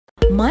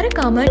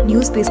மறக்காம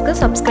news பேஸ்க்கு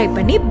subscribe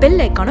பண்ணி bell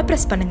ஐகானை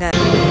பிரஸ் பண்ணுங்க.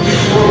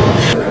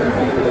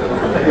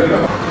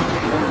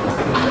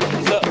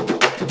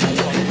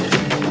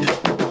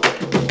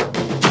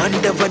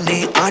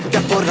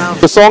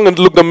 The song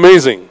looked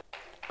amazing.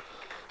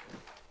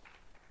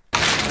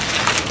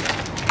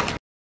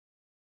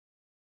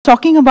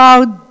 Talking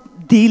about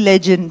the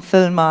legend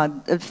film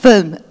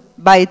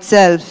by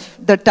itself,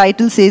 the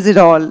title says it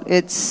all.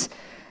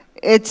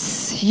 It's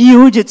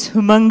huge, it's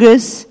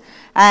humongous,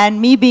 and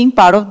me being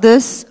part of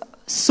this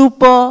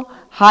super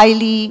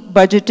highly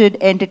budgeted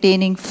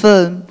entertaining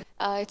film.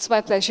 It's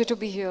my pleasure to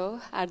be here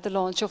at the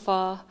launch of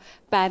our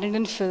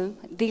pan-Indian film,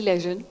 The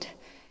Legend.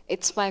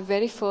 It's my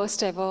very first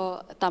ever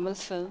Tamil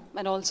film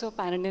and also a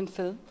pan-Indian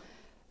film.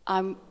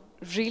 I'm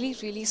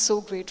really so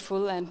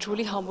grateful and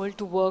truly humbled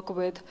to work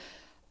with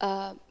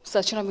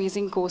such an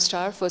amazing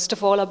co-star. First of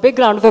all, a big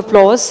round of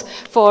applause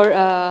for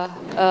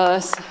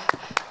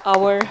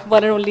our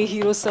one and only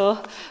hero, Sir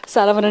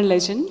Saravan and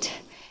Legend.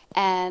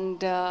 And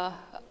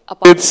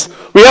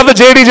we have the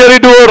JD Jerry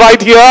duo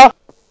right here.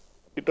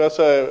 It was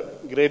a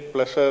great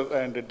pleasure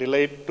and a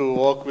delight to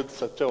work with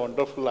such a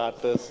wonderful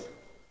artist.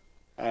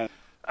 And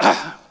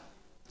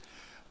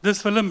this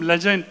film,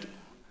 Legend,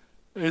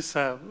 is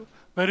a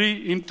very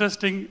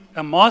interesting,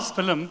 a mass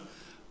film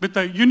with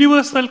a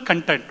universal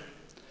content.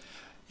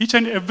 Each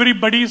and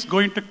everybody is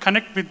going to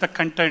connect with the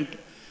content.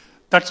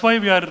 That's why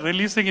we are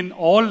releasing in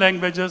all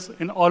languages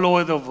in all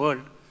over the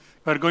world.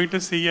 We are going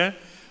to see a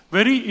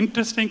very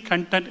interesting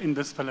content in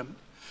this film.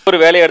 ஒரு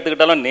வேலையை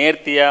எடுத்துக்கிட்டாலும்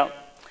நேர்த்தியா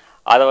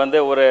அதை வந்து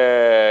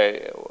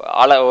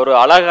ஒரு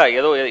அழகா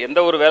ஏதோ எந்த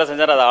ஒரு வேலை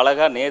செஞ்சாலும் அதை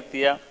அழகா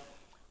நேர்த்தியா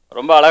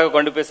ரொம்ப அழகா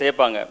கொண்டு போய்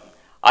சேர்ப்பாங்க.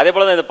 அதே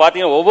போல தான் இதை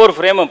பார்த்தீங்கன்னா ஒவ்வொரு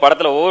ஃப்ரேமும்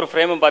படத்தில் ஒவ்வொரு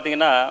ஃப்ரேமும்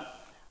பார்த்தீங்கன்னா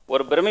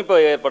ஒரு பிரமிப்பை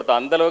ஏற்படுத்தும்.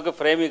 அந்த அளவுக்கு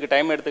ஃப்ரேமுக்கு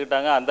டைம்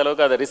எடுத்துக்கிட்டாங்க. அந்த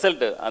அளவுக்கு அது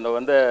ரிசல்ட் அந்த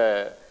வந்து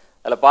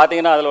அதில்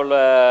பார்த்தீங்கன்னா அதில் உள்ள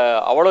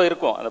அவ்வளோ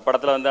இருக்கும். அந்த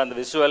படத்தில் வந்து அந்த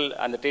விஷுவல்,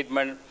 அந்த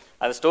ட்ரீட்மெண்ட்,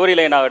 அந்த ஸ்டோரி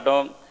லைன்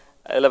ஆகட்டும்,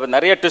 அதில்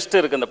நிறைய ட்விஸ்ட்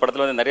இருக்குது. அந்த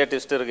படத்தில் வந்து நிறைய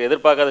ட்விஸ்ட் இருக்குது,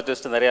 எதிர்பார்க்காத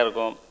ட்விஸ்ட் நிறையா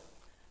இருக்கும்.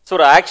 ஸோ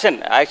ஒரு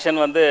ஆக்ஷன்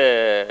வந்து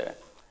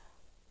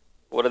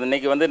ஒரு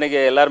இன்னைக்கு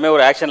எல்லாருமே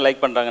ஒரு ஆக்ஷன்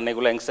லைக் பண்ணுறாங்க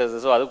இன்னைக்குள்ள யங்ஸ்டர்ஸ்.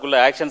 ஸோ அதுக்குள்ளே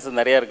ஆக்ஷன்ஸ்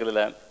நிறையா இருக்குது.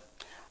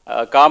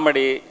 இதில்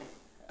காமெடி,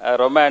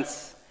 ரொமான்ஸ்,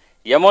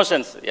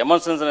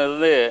 எமோஷன்ஸ்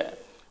வந்து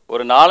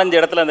ஒரு 4-5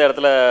 இடத்துல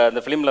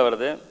அந்த ஃபிலிமில்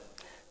வருது.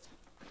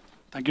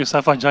 Thank you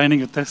sir for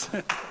joining with us.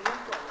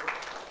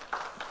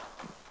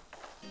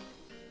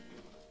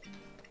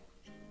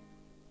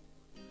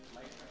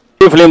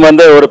 Film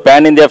வந்து ஒரு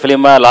பேன் இந்தியா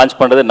ஃபிலிமாக லான்ச்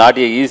பண்ணுறது not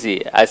easy.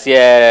 As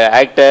a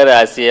actor,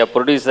 as a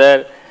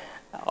producer,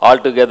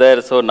 all together.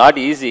 So not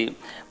easy,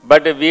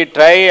 but we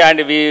try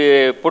and we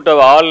put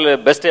all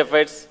best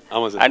efforts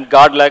and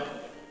God luck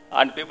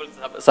and people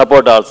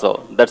support also.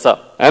 That's all.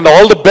 And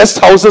all the best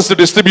houses to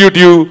distribute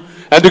you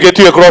and to get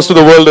you across to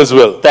the world as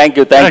well. Thank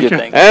you.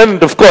 And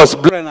of course,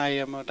 and I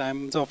am a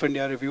Times of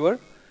India reviewer,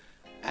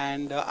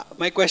 and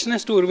my question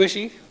is to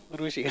Urvashi.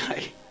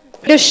 Hi.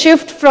 The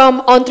shift from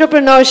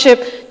entrepreneurship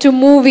to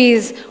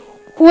movies.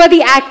 Who are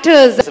the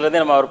actors? சிலதே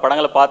நம்ம ஒரு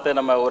படங்களை பார்த்து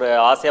நம்ம ஒரு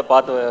ஆசையா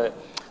பார்த்து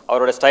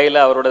அவரோட ஸ்டைலை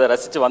அவரோட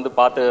ரசிச்சு வந்து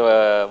பார்த்து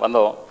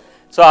வந்தோம்.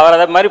 ஸோ அவர்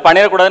அதை மாதிரி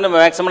பண்ணிடக்கூடாதுன்னு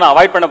மேக்ஸிமம் நான்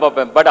அவாய்ட் பண்ண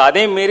பார்ப்பேன். பட்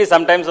அதே மீறி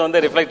சம்டைம்ஸ்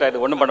வந்து ரிஃப்ளெக்ட்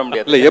ஆகிடுது, ஒன்றும் பண்ண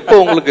முடியாது. இல்லை, எப்போ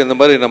உங்களுக்கு இந்த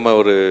மாதிரி நம்ம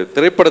ஒரு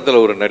திரைப்படத்தில்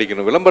ஒரு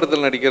நடிக்கணும்,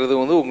 விளம்பரத்தில் நடிக்கிறது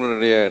வந்து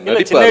உங்களுடைய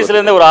சின்ன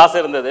வயசுலேருந்து ஒரு ஆசை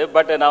இருந்தது.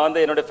 பட் நான்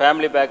வந்து என்னுடைய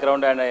ஃபேமிலி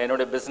பேக்ரவுண்ட் அண்ட்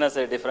என்னுடைய பிஸ்னஸ்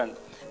டிஃப்ரெண்ட்.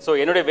 ஸோ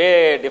என்னுடைய வே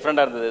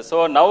டிஃப்ரெண்டாக இருந்தது. So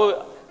now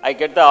I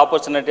get the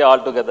opportunity all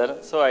together.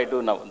 So I do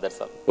now. That's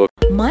all.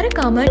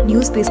 மறக்காம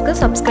நியூஸ் பேஸ்க்கு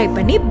சப்ஸ்கிரைப்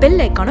பண்ணி பெல்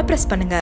ஐகானை பிரஸ் பண்ணுங்க.